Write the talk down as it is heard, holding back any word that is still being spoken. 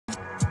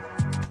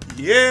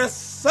Yes,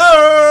 sir!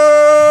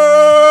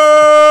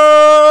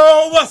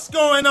 What's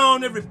going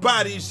on,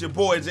 everybody? It's your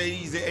boy,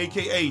 J-Easy,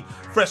 a.k.a.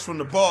 Fresh from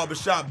the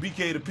Barbershop,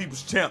 BK the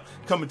People's Champ,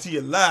 coming to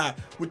you live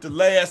with the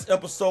last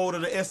episode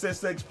of the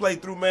SSX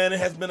playthrough, man. It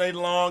has been a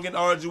long and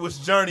arduous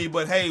journey,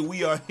 but hey,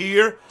 we are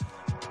here.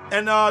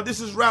 And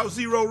this is Route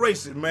Zero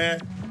Racing,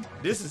 man.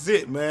 This is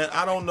it, man.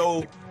 I don't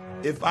know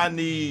if I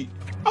need...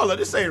 Oh, let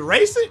this say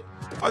race it?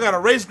 I got a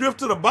race grip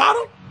to the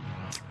bottom?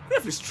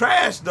 Grip is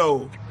trash,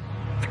 though.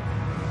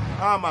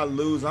 How am I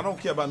losing? I don't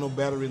care about no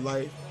battery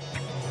life.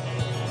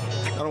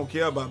 I don't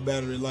care about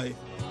battery life.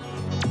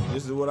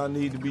 This is what I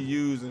need to be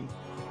using.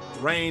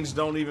 Range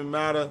don't even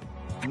matter.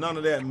 None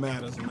of that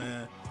matters,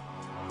 man.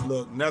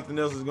 Look, nothing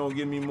else is gonna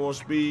give me more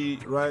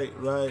speed. Right.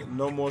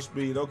 No more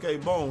speed. Okay,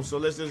 boom. So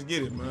let's just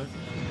get it, man.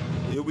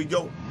 Here we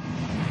go.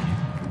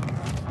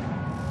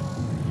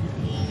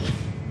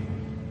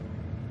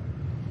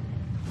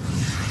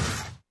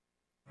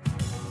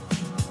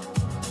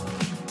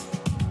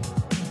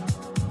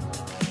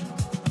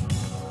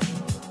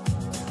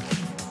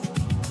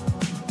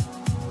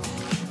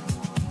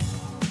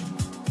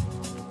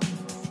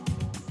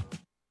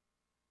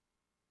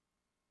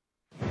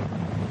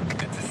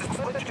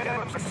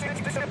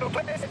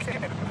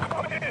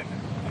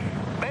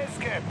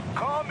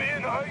 Come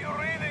in, are you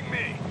reading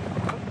me?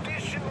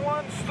 Condition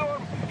 1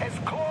 storm has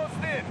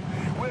closed in.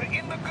 We're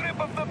in the grip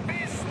of the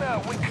beast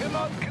now. We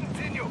cannot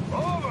continue.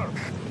 Over.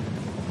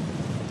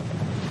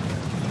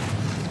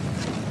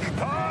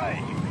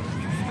 Ty,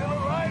 you still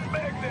alive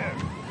back there?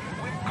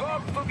 We've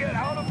got to get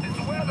out of this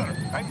weather.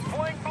 I'm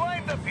flying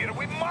blind up here.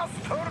 We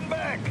must turn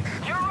back.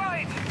 You're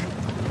right.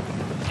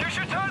 You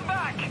should turn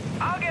back.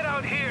 I'll get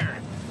out here.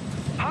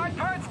 Hard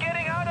part's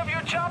getting out of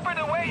your chopper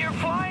the way you're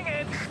flying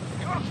it.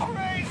 You're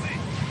crazy.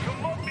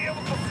 You'll not be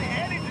able to see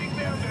anything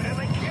down there, and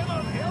I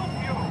cannot help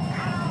you.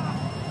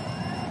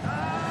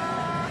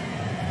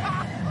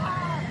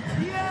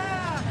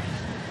 Yeah!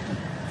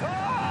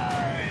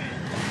 Die!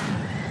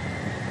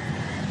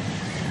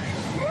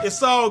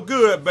 It's all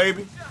good,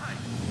 baby.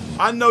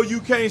 I know you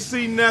can't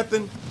see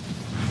nothing.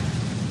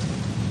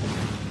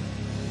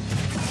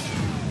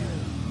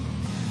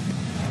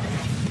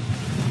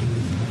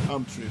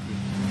 I'm tripping.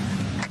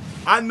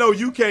 I know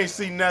you can't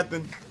see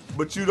nothing,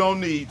 but you don't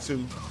need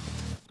to.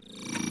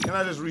 Can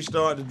I just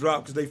restart the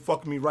drop because they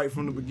fucked me right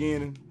from the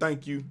beginning?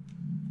 Thank you.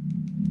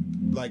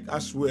 Like, I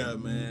swear,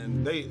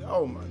 man.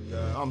 Oh my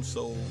God, I'm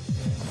so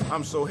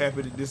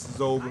happy that this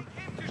is over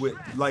with.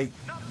 Like,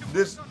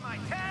 this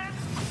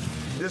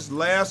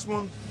last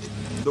one,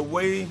 the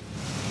way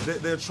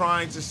that they're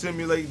trying to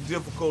simulate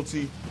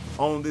difficulty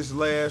on this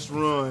last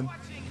run,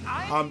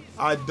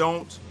 I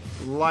don't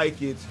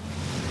like it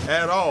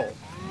at all.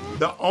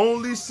 The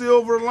only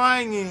silver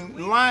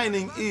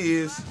lining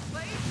is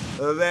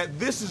that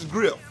this is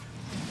Griff,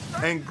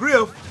 and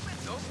Griff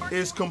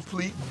is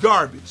complete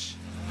garbage.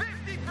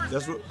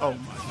 That's what. Oh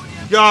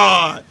my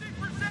God!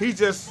 He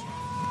just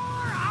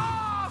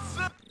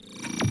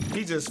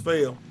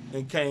failed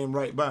and came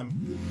right by me.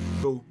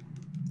 Cool.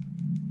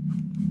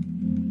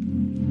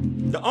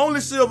 The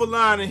only silver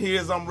lining here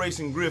is I'm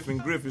racing Griff,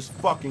 and Griff is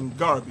fucking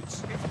garbage.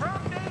 It's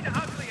from day to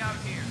ugly out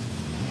here.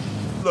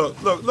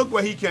 Look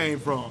where he came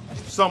from.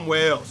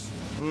 Somewhere else.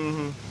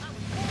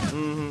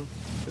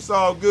 It's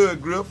all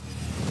good, Griff.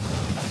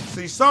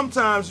 See,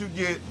 sometimes you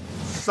get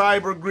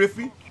cyber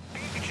Griffy,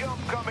 Big jump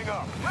coming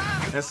up.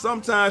 and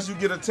sometimes you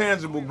get a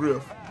tangible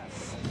Griff.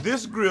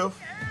 This Griff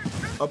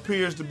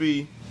appears to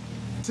be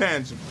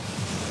tangible.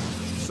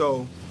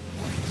 So,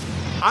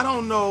 I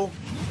don't know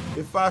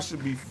if I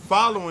should be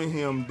following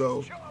him,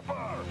 though.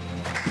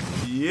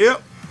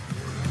 Yep,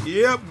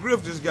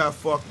 Griff just got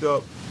fucked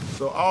up.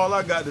 So all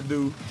I got to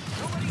do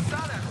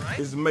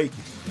is make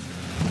it.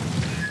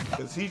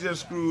 Because he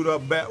just screwed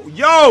up back.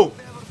 Yo!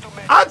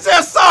 I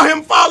just saw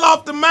him fall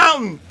off the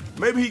mountain.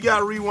 Maybe he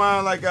got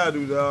rewind like I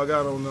do, dog.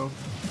 I don't know.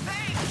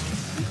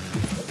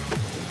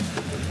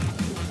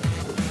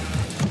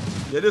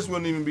 Yeah, this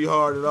wouldn't even be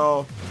hard at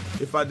all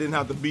if I didn't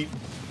have to beat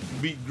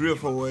Griff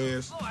whole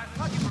ass.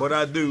 But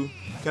I do.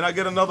 Can I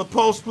get another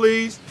post,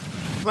 please?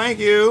 Thank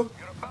you.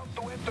 You're about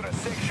to enter a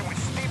section with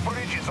steep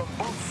ridges on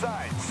both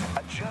sides.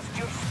 Adjust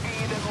your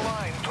speed and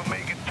line to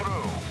make it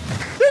through.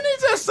 Didn't he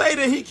just say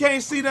that he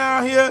can't see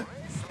down here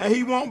and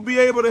he won't be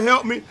able to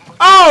help me?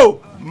 Oh,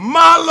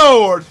 my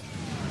Lord.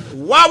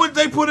 Why would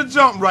they put a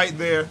jump right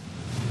there?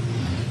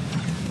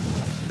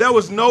 There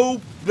was no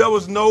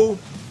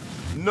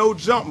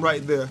jump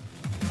right there.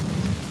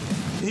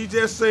 He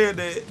just said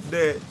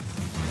that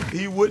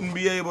he wouldn't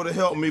be able to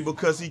help me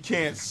because he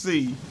can't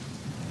see.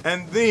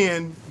 And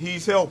then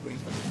he's helping.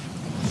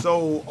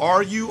 So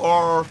are you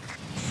or...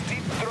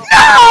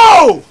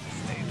 No!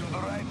 Stay to the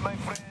right, my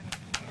friend.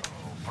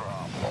 No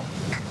problem.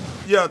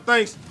 Yeah,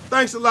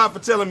 thanks a lot for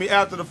telling me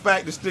after the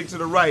fact to stick to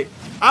the right.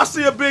 I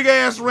see a big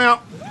ass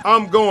ramp,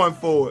 I'm going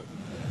for it.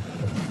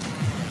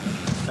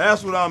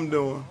 That's what I'm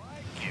doing.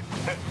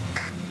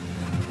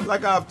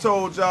 Like I've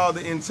told y'all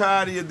the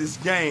entirety of this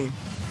game,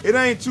 it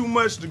ain't too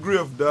much to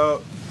Griff,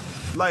 dog.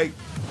 Like,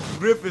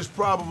 Griff is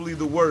probably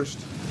the worst.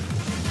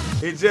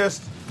 It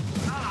just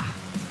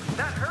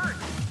That hurt.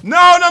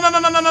 No.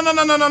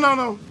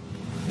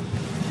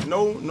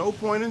 No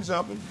point in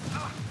jumping.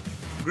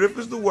 Griff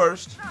is the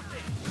worst.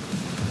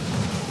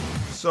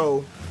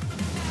 So,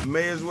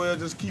 may as well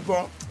just keep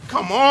on.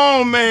 Come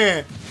on,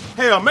 man.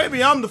 Hell,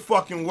 maybe I'm the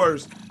fucking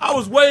worst. I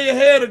was way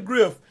ahead of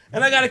Griff,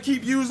 and I gotta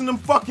keep using them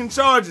fucking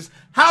charges.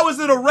 How is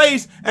it a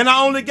race and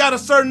I only got a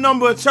certain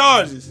number of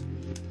charges?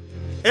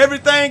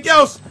 Everything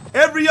else,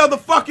 every other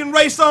fucking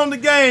race on the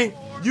game,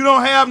 you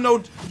don't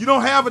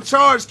have a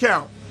charge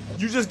count.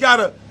 You just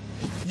gotta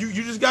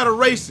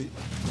race it.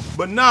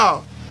 But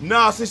nah,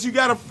 since you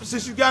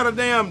gotta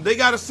damn, they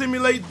gotta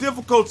simulate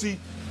difficulty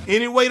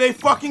any way they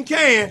fucking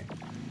can,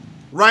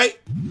 right?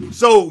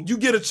 So you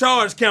get a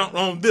charge count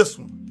on this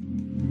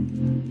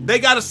one. They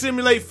gotta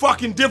simulate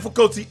fucking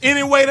difficulty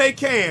any way they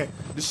can.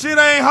 The shit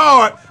ain't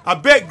hard. I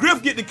bet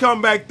Griff get to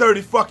come back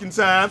 30 fucking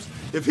times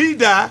if he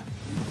die.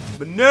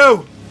 But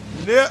no.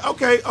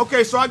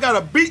 Okay, so I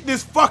gotta beat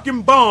this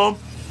fucking bum.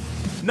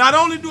 Not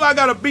only do I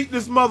gotta beat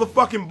this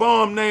motherfucking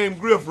bum named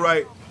Griff,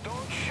 right?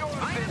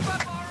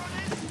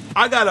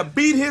 I gotta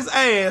beat his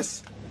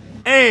ass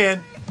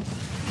and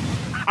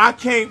I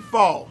can't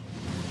fall.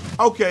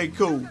 Okay,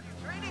 cool.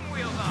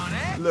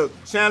 Look,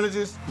 challenge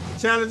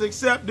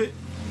accepted.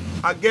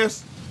 I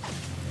guess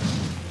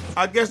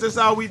that's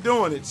how we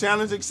doing it.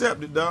 Challenge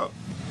accepted, dog.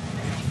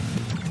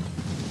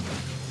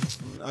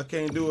 I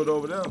can't do it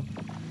over there.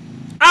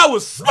 I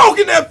was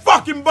smoking that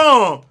fucking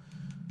bomb.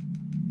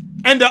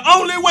 And the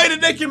only way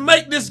that they can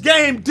make this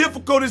game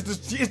difficult is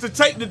to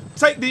take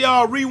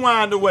the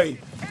rewind away.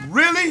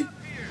 Really?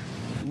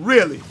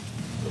 Really?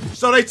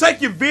 So they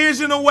take your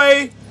vision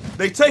away,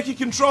 they take your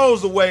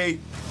controls away,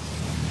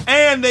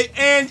 and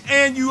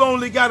you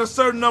only got a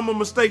certain number of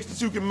mistakes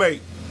that you can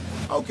make.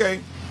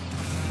 Okay.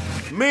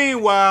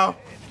 Meanwhile,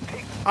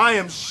 I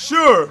am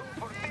sure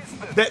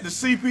that the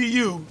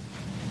CPU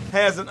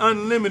has an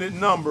unlimited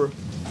number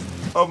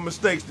of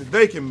mistakes that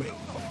they can make.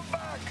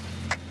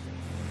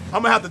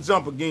 I'm gonna have to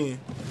jump again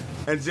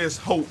and just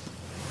hope.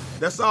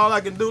 That's all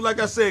I can do. Like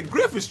I said,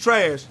 Griff is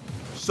trash.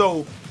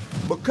 So,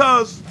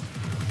 because...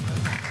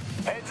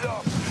 Heads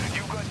up,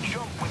 you got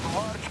jump with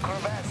large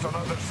crevasse on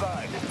other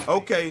side.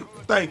 Okay,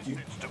 thank you.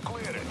 To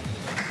clear it.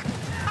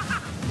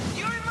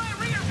 You're in my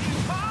rear view,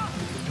 Paul.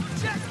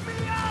 Check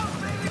me out,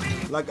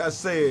 baby. Like I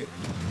said,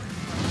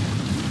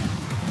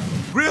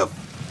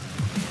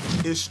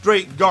 Griff is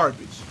straight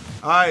garbage.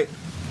 All right,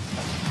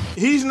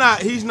 he's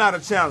not a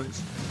challenge.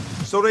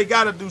 So they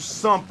got to do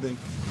something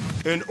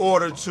in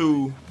order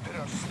to. There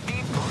are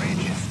steep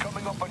ridges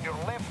coming up on your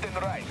left and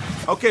right.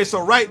 Okay,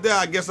 so right there,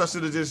 I guess I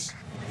should have just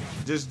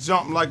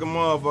jumped like a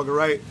motherfucker,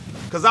 right?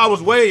 Cause I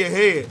was way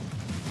ahead.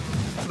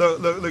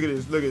 Look at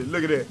this.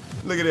 Look at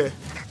that.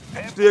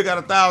 Still got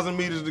 1,000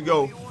 meters to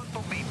go.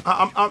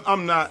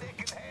 I'm not.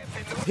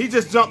 He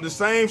just jumped the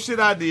same shit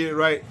I did,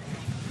 right?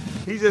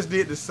 He just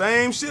did the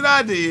same shit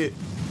I did,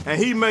 and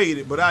he made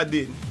it, but I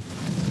didn't.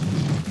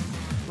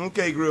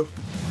 Okay, Griff.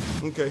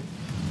 Okay.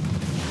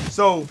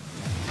 So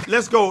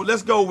let's go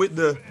with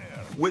the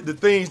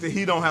things that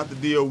he don't have to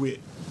deal with.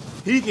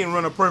 He can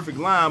run a perfect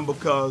line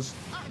because,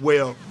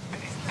 well,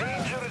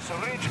 Dangerous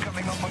ridge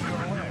coming up on your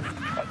left.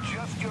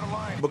 Adjust your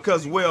line.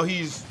 Because, well,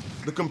 he's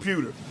the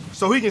computer.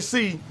 So he can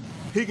see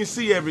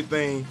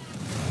everything.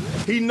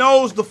 He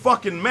knows the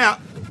fucking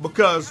map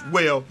because,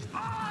 well,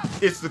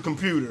 it's the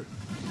computer.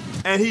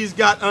 And he's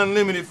got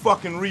unlimited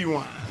fucking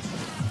rewinds.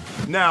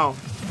 Now,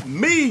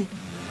 me,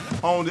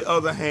 on the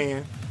other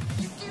hand,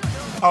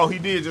 oh, he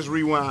did just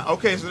rewind.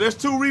 Okay, so there's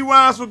 2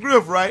 rewinds for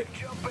Griff, right?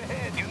 Jump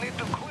ahead. You need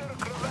to clear a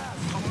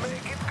crevasse to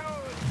make it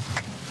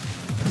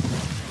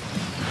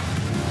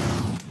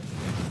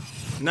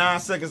good. 9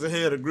 seconds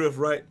ahead of Griff,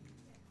 right?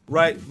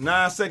 Right?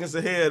 9 seconds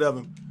ahead of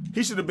him.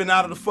 He should have been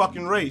out of the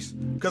fucking race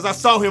because I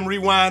saw him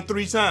rewind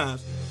 3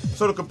 times.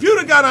 So the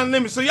computer got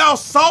unlimited. So y'all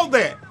saw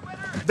that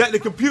the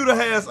computer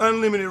has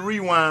unlimited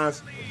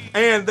rewinds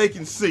and they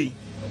can see.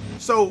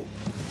 So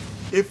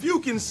if you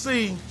can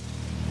see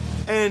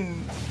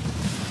and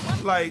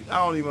like,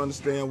 I don't even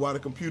understand why the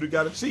computer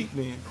got a cheat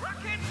then.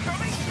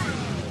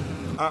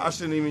 I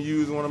shouldn't even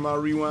use one of my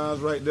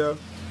rewinds right there.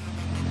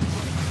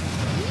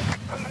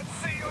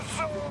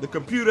 The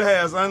computer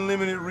has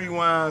unlimited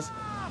rewinds,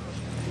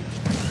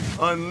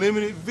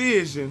 unlimited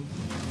vision,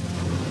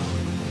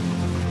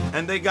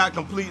 and they got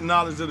complete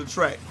knowledge of the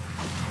track.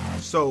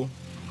 So,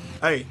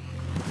 hey,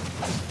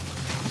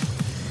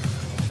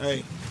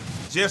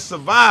 just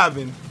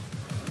surviving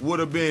would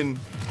have been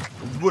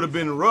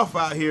rough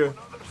out here.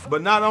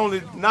 But not only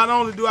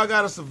do I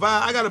gotta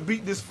survive, I gotta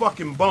beat this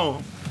fucking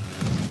bum.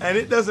 And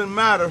it doesn't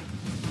matter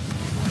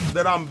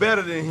that I'm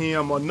better than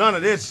him or none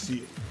of that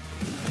shit.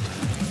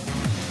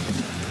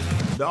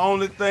 The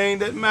only thing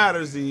that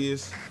matters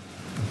is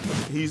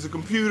he's a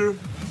computer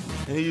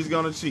and he's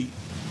gonna cheat.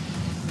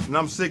 And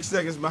I'm 6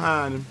 seconds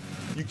behind him.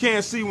 You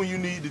can't see when you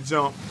need to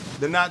jump.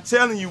 They're not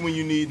telling you when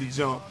you need to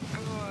jump.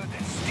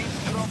 Good. Steep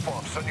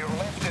drop-offs on your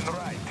left and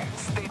right.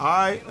 Stay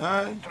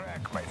Alright.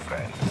 track, my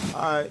friend.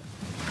 Alright.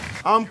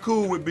 I'm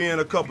cool with being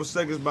a couple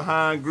seconds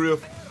behind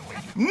Griff.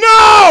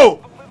 No!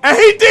 And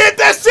he did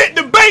that shit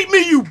the bait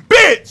me, you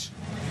bitch!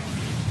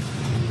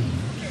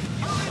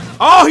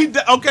 Oh,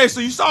 okay, so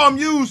you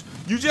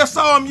just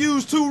saw him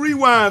use 2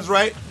 rewinds,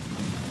 right?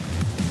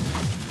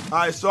 All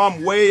right, so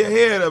I'm way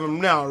ahead of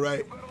him now,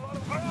 right?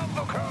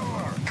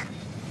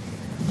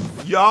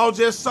 Y'all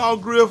just saw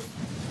Griff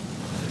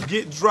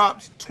get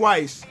dropped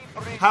twice.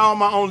 How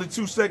am I only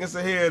 2 seconds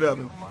ahead of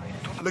him?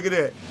 Look at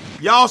that.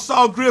 Y'all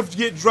saw Griff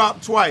get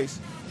dropped twice.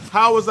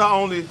 How was I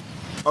only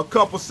a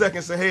couple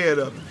seconds ahead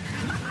of him?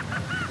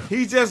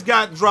 He just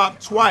got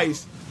dropped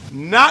twice.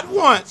 Not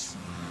once,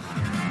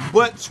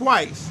 but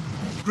twice.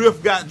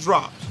 Griff got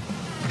dropped.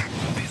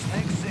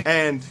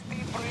 And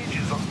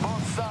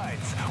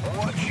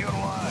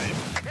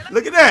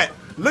look at that.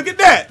 Look at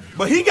that.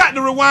 But he got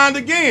to rewind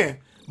again.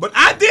 But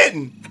I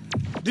didn't.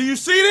 Do you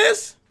see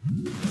this?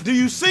 Do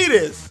you see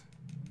this?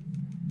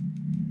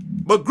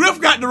 But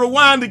Griff got to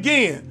rewind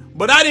again.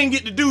 But I didn't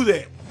get to do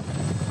that.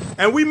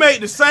 And we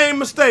made the same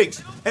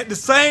mistakes at the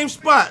same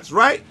spots,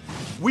 right?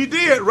 We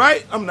did,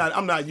 right? I'm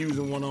not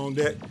using one on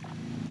that.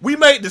 We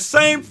made the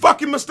same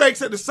fucking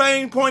mistakes at the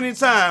same point in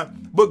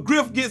time, but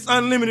Griff gets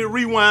unlimited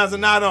rewinds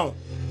and I don't.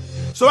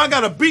 So I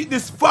gotta beat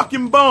this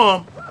fucking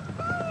bum.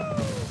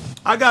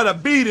 I gotta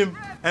beat him,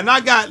 and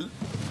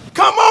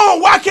come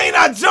on, why can't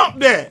I jump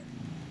that?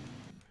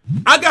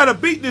 I gotta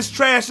beat this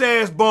trash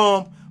ass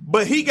bum,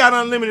 but he got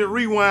unlimited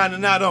rewind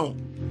and I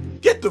don't.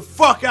 Get the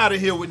fuck out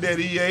of here with that,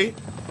 EA.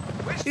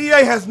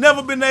 EA has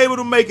never been able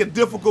to make a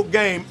difficult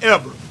game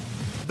ever.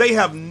 They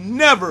have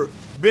never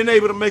been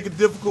able to make a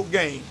difficult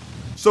game.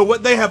 So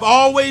what they have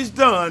always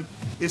done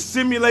is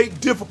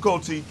simulate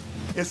difficulty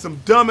in some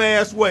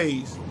dumbass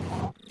ways.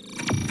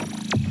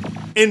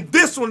 In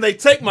this one, they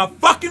take my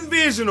fucking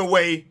vision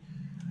away.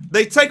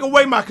 They take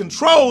away my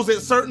controls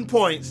at certain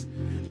points.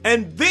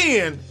 And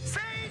then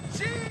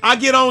I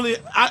can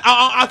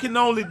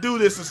only do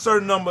this a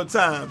certain number of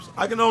times.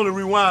 I can only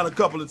rewind a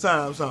couple of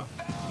times, huh?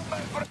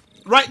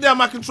 Right now,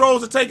 my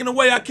controls are taken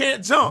away. I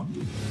can't jump.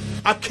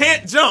 I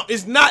can't jump.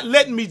 It's not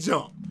letting me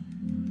jump.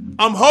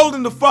 I'm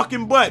holding the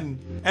fucking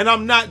button, and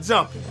I'm not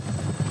jumping.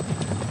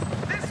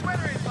 This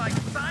weather is like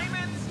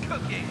Simon's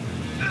cooking.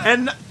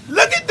 And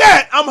look at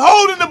that. I'm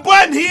holding the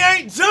button. He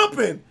ain't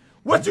jumping.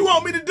 What you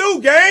want me to do,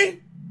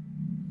 gang?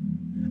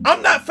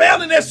 I'm not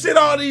failing that shit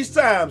all these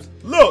times.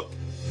 Look.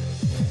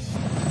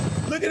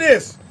 Look at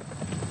this.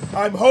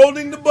 I'm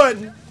holding the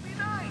button.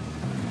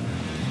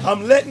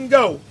 I'm letting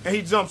go, and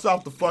he jumps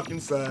off the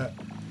fucking side.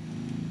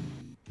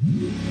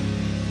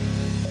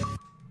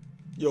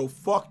 Yo,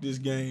 fuck this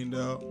game,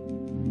 dog.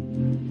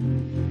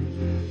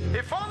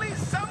 If only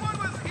someone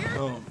was here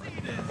to see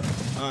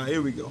this. All right,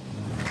 here we go.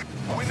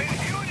 We need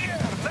you here.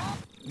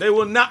 They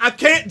will not. I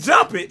can't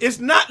jump it. It's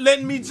not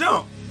letting me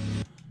jump.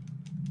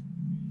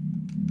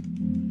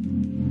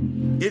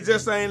 It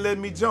just ain't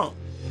letting me jump.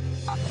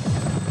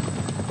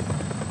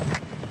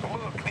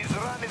 Look, this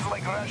run is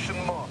like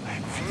Russian mob.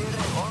 Very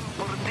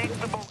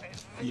unpredictable.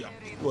 Yeah,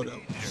 whatever.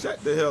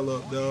 Shut the hell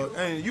up, dog.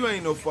 You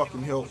ain't no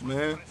fucking help,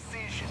 man.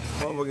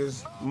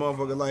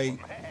 Motherfucker, like,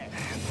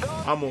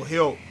 I'm gonna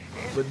help,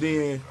 but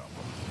then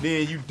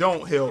you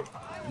don't help.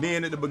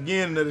 Then at the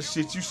beginning of the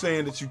shit, you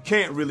saying that you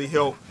can't really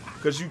help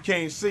because you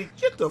can't see.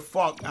 Get the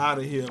fuck out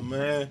of here,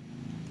 man.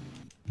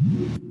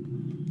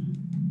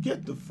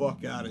 Get the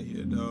fuck out of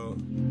here, dog.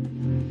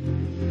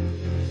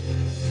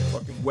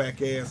 Fucking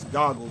whack ass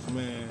goggles,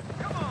 man.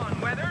 Come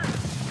on, Weather.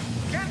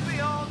 Can't we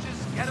all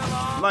just get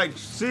along? Like,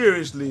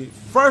 seriously.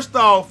 First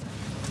off,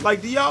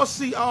 like, do y'all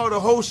see all the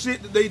whole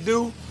shit that they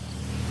do?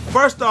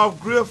 First off,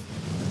 Griff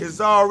is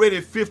already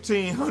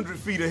 1,500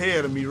 feet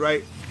ahead of me,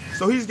 right?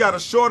 So he's got a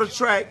shorter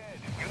track,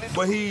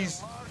 but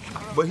he's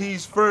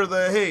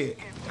further ahead.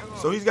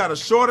 So he's got a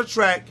shorter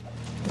track,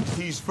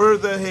 he's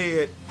further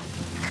ahead.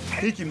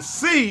 He can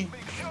see,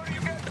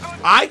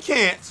 I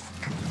can't.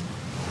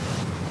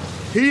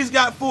 He's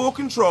got full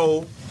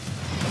control,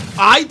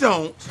 I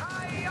don't.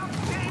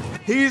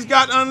 He's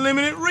got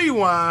unlimited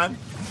rewind,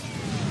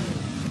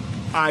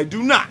 I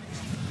do not.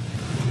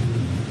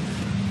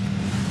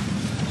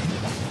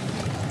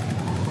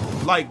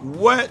 Like,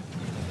 what?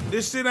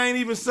 This shit ain't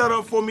even set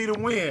up for me to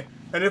win.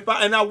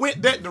 And I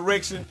went that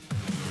direction,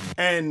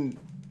 and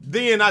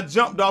then I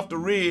jumped off the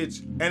ridge,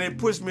 and it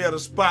pushed me at a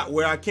spot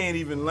where I can't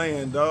even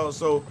land, dog.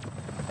 So,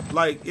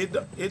 like,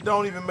 it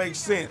don't even make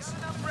sense.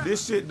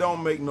 This shit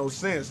don't make no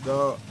sense,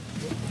 dog.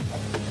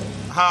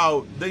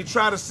 How they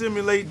try to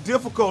simulate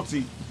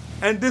difficulty,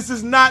 and this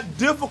is not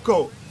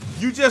difficult.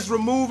 You just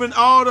removing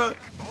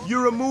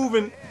you're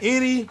removing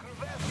any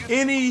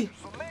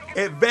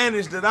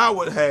advantage that I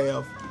would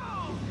have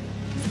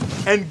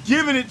and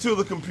giving it to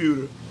the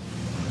computer.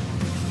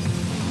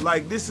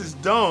 Like, this is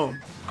dumb.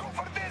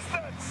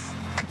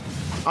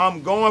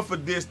 I'm going for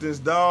distance,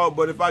 dog,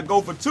 but if I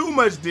go for too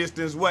much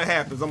distance, what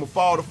happens? I'm gonna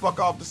fall the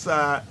fuck off the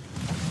side,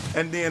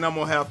 and then I'm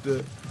gonna have to...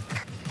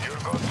 You're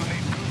going to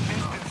need good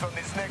distance on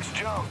this next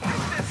jump,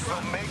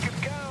 so make it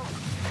count.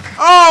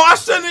 Oh, I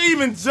shouldn't have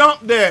even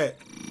jumped that.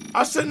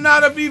 I should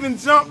not have even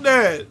jumped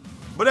that.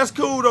 But that's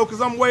cool, though, because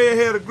I'm way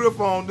ahead of Griff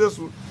on this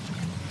one.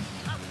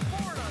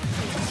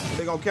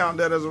 They gonna count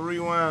that as a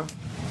rewind?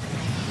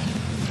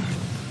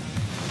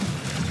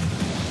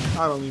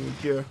 I don't even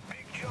care.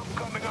 Big jump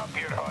coming up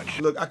here, Hutch.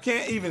 Look, I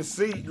can't even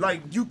see.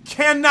 Like, you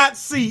cannot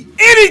see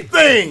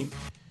anything.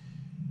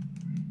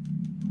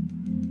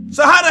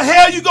 So how the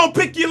hell you gonna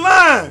pick your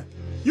line?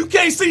 You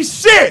can't see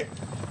shit,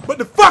 but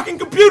the fucking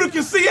computer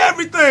can see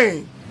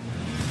everything.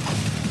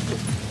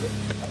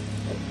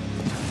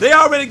 They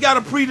already got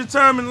a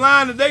predetermined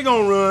line that they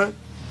gonna run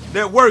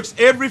that works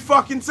every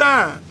fucking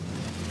time.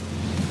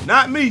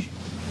 Not me.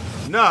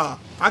 Nah,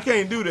 I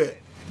can't do that.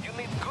 You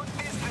need good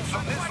distance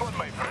on this one,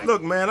 my friend.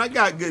 Look, man, I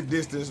got good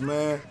distance,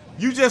 man.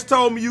 You just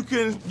told me you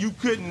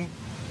couldn't.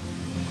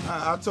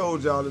 I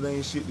told y'all it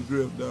ain't shit to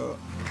grip, dog.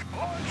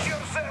 Launch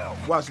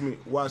yourself. Watch me,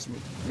 watch me,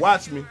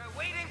 watch me.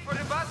 Waiting for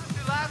the buses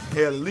to last.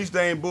 Hell, at least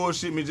they ain't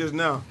bullshit me just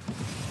now.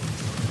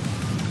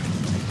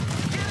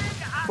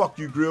 Fuck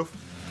you, Griff.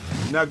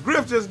 Now,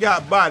 Griff just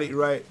got bodied,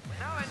 right?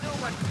 Now I know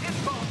what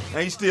this ball.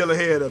 And he's still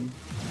ahead of me.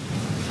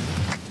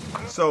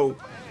 So,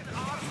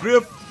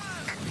 Griff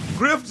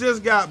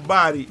just got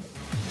bodied,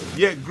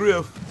 yet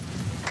Griff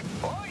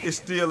is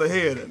still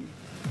ahead of me.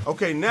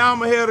 Okay, now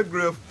I'm ahead of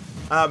Griff.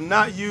 I have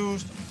not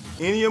used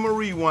any of my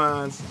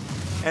rewinds,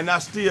 and I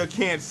still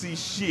can't see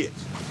shit.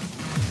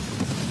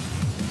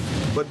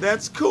 But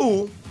that's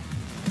cool,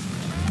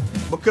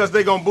 because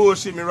they gonna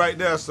bullshit me right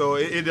there, so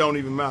it don't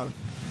even matter.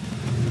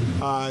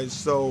 Alright,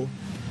 so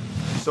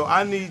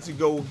I need to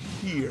go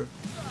here.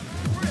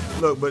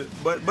 Look,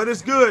 but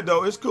it's good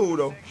though. It's cool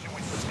though.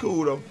 It's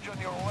cool though.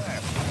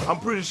 I'm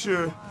pretty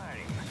sure.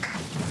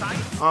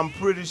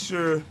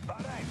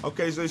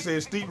 Okay, so they say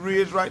a steep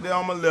ridge right there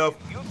on my left.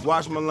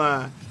 Watch my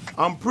line.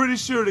 I'm pretty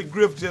sure that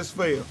Griff just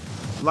failed.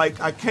 Like,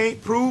 I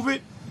can't prove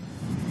it,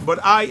 but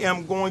I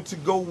am going to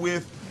go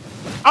with,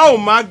 oh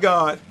my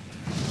God.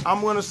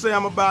 I'm gonna say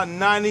I'm about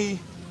 90%.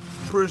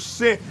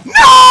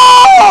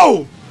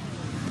 No!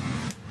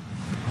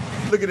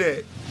 Look at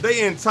that.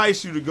 They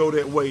entice you to go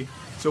that way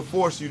to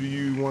force you to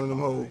use one of them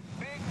holes.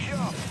 Big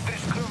jump.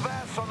 There's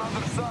crevasse on the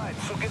other side,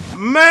 so get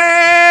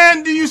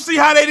Man, do you see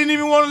how they didn't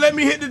even want to let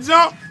me hit the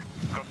jump?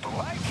 got to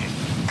like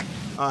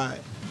it. Alright.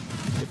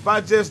 If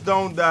I just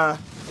don't die.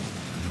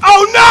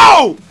 Oh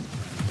no!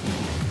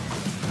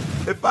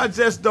 If I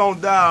just don't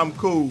die, I'm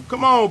cool.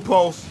 Come on,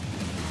 Pulse.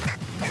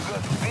 You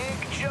got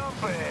big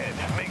jump ahead.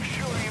 Make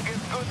sure you get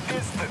good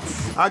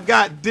distance. I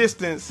got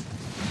distance.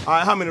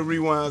 Alright, how many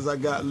rewinds I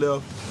got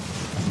left?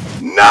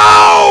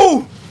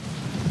 No!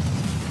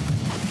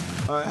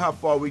 Alright, how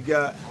far we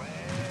got?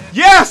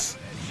 Yes!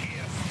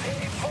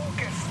 Stay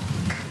focused.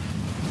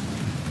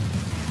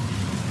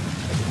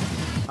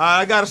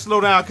 I gotta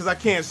slow down because I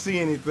can't see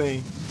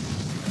anything.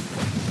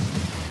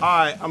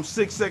 Alright, I'm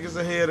 6 seconds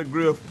ahead of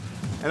Griff.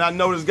 And I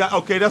know this guy.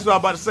 Okay, that's what I'm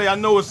about to say. I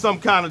know it's some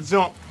kind of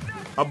jump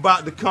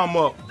about to come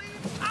up.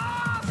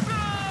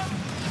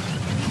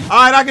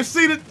 Alright, I can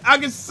see it. I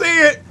can see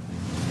it.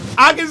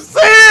 I can see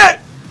it!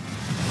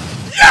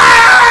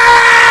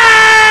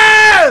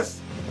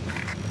 Yes!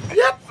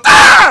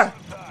 Yeah!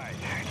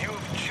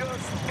 You've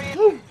just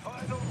beaten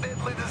Final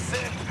Deadly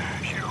Descent.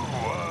 You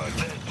are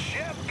the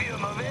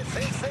champion of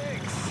SSX.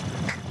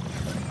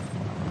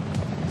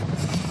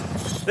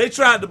 They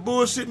tried to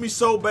bullshit me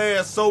so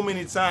bad so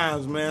many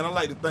times, man. I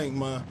like to thank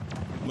my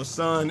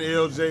son,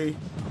 LJ,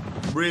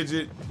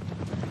 Bridget,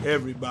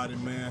 everybody,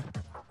 man.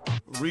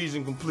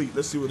 Region complete.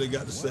 Let's see what they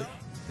got to say.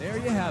 There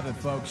you have it,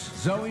 folks.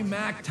 Zoe,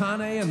 Mac,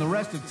 Tane, and the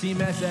rest of Team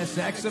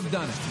SSX have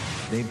done it.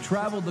 They've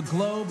traveled the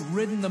globe,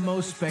 ridden the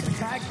most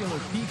spectacular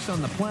peaks on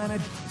the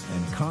planet,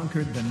 and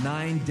conquered the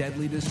 9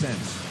 deadly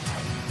descents.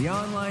 The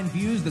online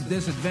views that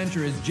this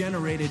adventure has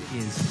generated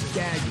is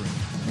staggering,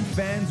 and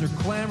fans are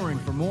clamoring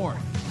for more.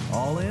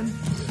 All in,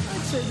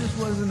 I'd say this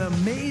was an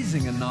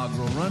amazing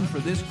inaugural run for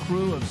this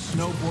crew of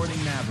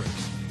snowboarding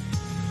mavericks.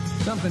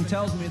 Something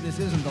tells me this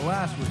isn't the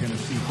last we're going to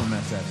see from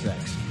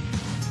SSX.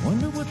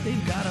 Wonder what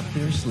they've got up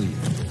their sleeve.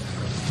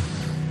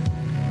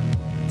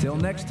 Till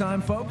next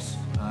time, folks,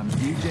 I'm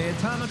DJ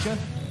Atomica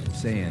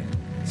saying,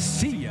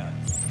 see ya.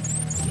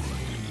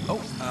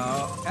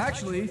 Oh,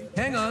 actually,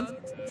 hang on.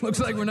 Looks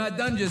like we're not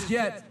done just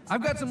yet.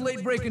 I've got some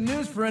late-breaking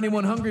news for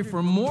anyone hungry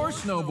for more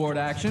snowboard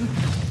action.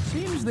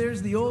 Seems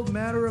there's the old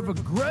matter of a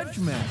grudge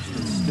match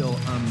that's still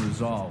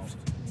unresolved.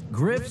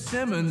 Griff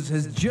Simmons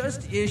has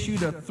just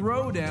issued a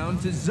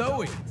throwdown to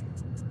Zoe.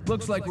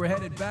 Looks like we're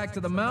headed back to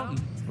the mountain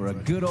for a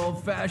good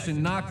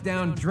old-fashioned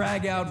knockdown,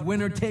 drag-out,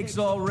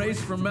 winner-takes-all race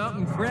for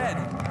mountain cred.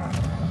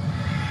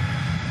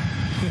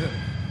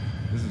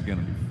 This is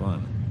gonna be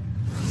fun.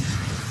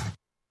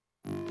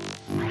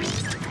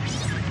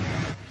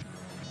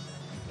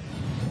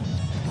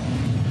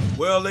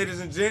 Well, ladies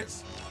and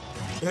gents,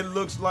 it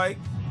looks like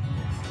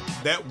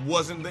that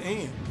wasn't the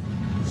end.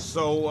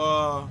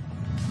 So,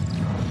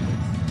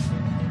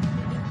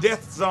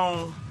 Death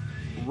Zone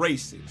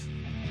races.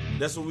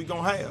 That's what we're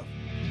gonna have.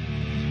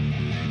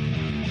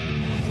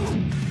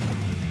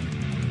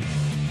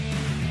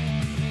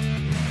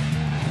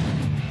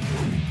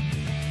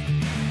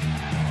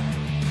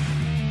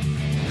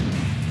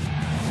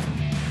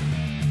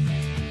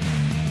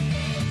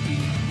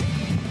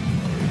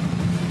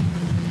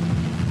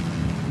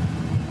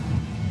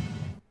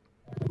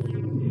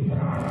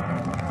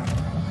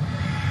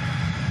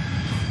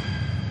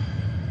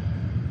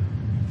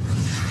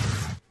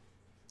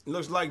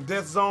 Looks like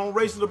Death Zone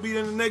Racing will be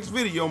in the next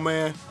video,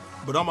 man.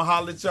 But I'ma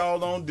holler at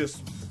y'all on this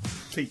one.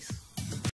 Peace.